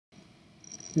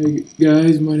Hey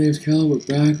guys, my name is Cal. We're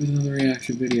back with another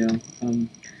reaction video.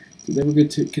 Today we're going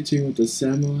to continue with the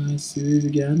Samurai series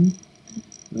again.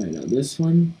 Alright, now this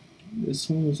one was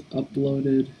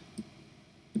uploaded.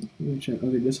 Let me check.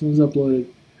 Okay, this one was uploaded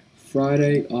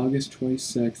Friday, August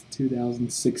 26th,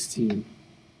 2016.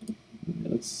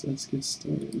 Alright, let's get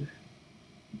started.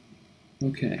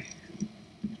 Okay.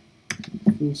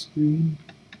 Full screen.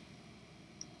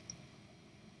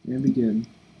 And begin.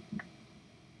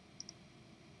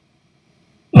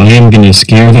 I am gonna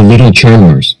scare the little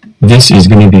charmers. This is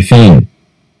gonna be fun.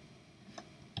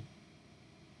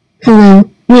 Hello,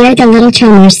 we are the Little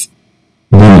Charmers.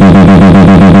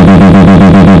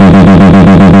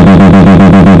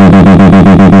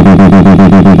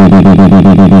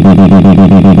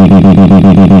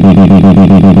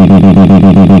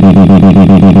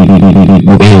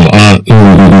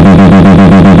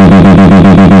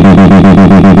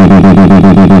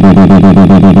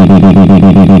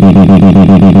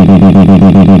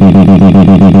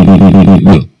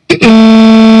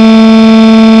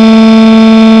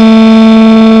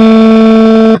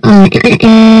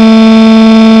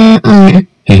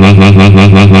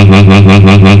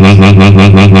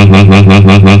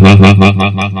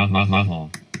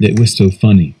 That was so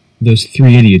funny. Those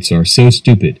three idiots are so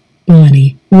stupid.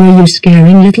 Barney, were you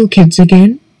scaring little kids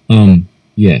again?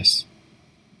 Yes.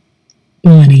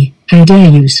 Barney, how dare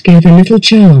you scare the little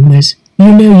charmers?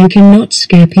 You know you cannot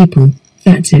scare people.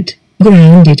 That's it.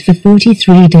 Grounded for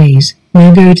 43 days.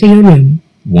 Now go to your room.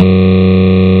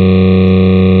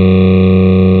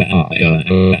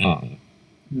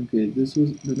 Okay, this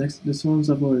one's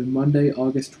uploaded Monday,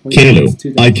 August 26th,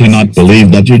 Caillou, I cannot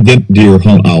believe that you didn't do your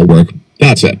homework.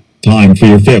 That's it. Time for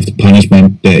your 5th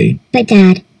punishment day. But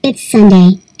Dad, it's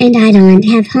Sunday, and I don't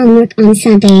have homework on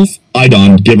Sundays. I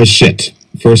don't give a shit.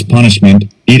 First punishment,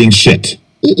 eating shit.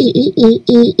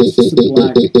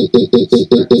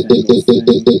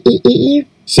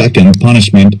 Second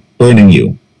punishment, burning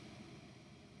you.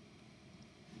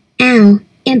 Ow,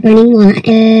 and burning water.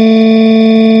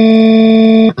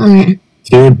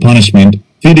 Third punishment,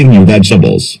 feeding you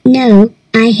vegetables. No,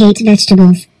 I hate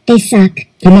vegetables. They suck.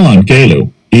 Come on,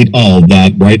 Caillou, eat all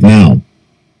that right now.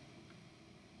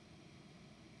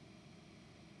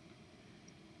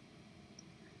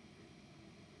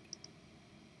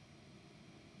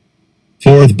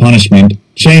 Fourth punishment,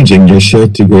 changing your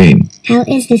shirt to green. How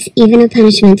is this even a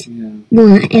punishment?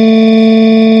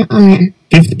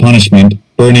 Fifth punishment,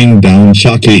 burning down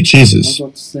Chuck E. I was Cheese's.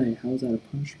 about to say, how is that a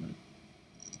punishment?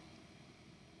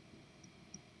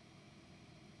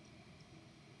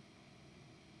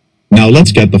 Now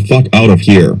let's get the fuck out of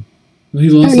here. He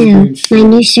Oh lost the no, green my shirt.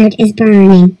 new shirt is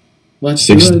burning. That's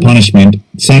Sixth good. punishment,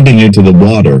 sending you to the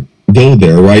water. Go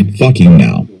there right fucking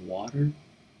now. The water?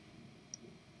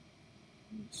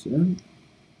 So,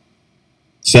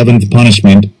 Seventh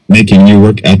punishment, making you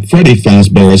work at Freddy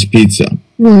Fazbear's Pizza.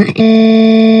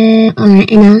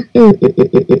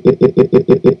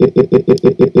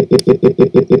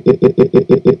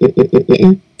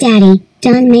 Daddy,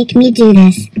 don't make me do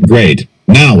this. Great.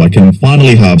 Now I can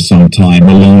finally have some time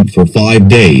alone for 5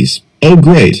 days. Oh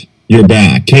great, you're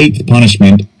back. Eighth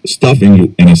punishment, stuffing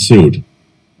you in a suit.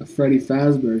 a Freddy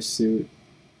Fazbear suit.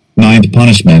 Ninth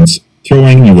punishments,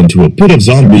 throwing you into a pit of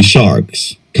zombie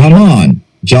sharks. Come on,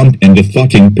 jump in the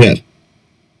fucking pit.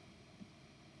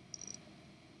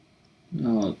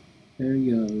 Oh, there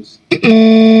he goes.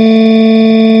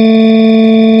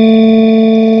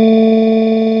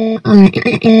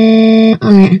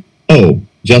 Oh,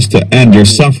 just to end your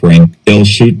suffering, they'll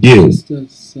shoot you. Just a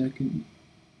second.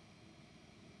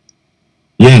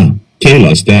 Yeah,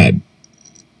 Kayla's dead.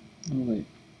 Oh, wait.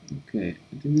 Okay.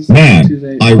 I think this is Man,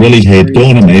 Tuesday, I really hate August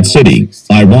 30th, Gonamade City.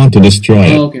 2016. I want to destroy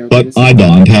it, Oh, okay, but this I is-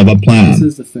 don't have a This plan.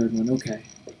 is the third one. Okay.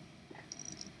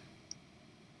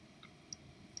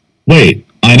 Wait,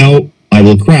 I know. I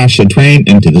will crash a train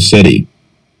into the city.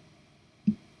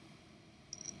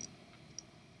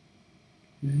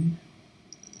 Okay.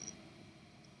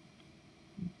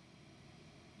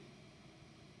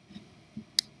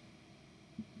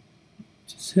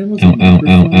 Just hit him with Ow, a ow, ow,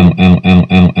 microphone. ow, ow, ow,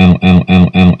 ow, ow, ow,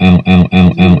 ow, ow, ow,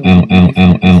 ow, ow,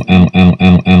 ow, ow,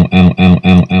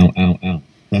 ow, ow,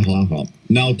 ow, ow.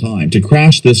 Now time to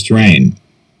crash this train.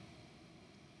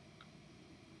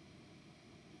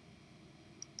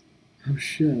 Oh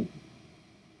shit.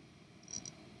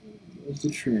 Where's the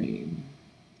train?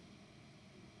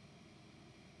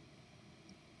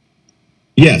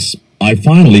 Yes, I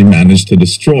finally managed to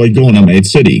destroy Gonamade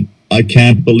City. I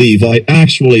can't believe I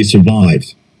actually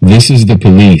survived. This is the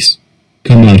police.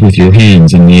 Come out with your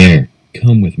hands in the air.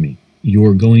 Come with me.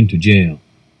 You're going to jail.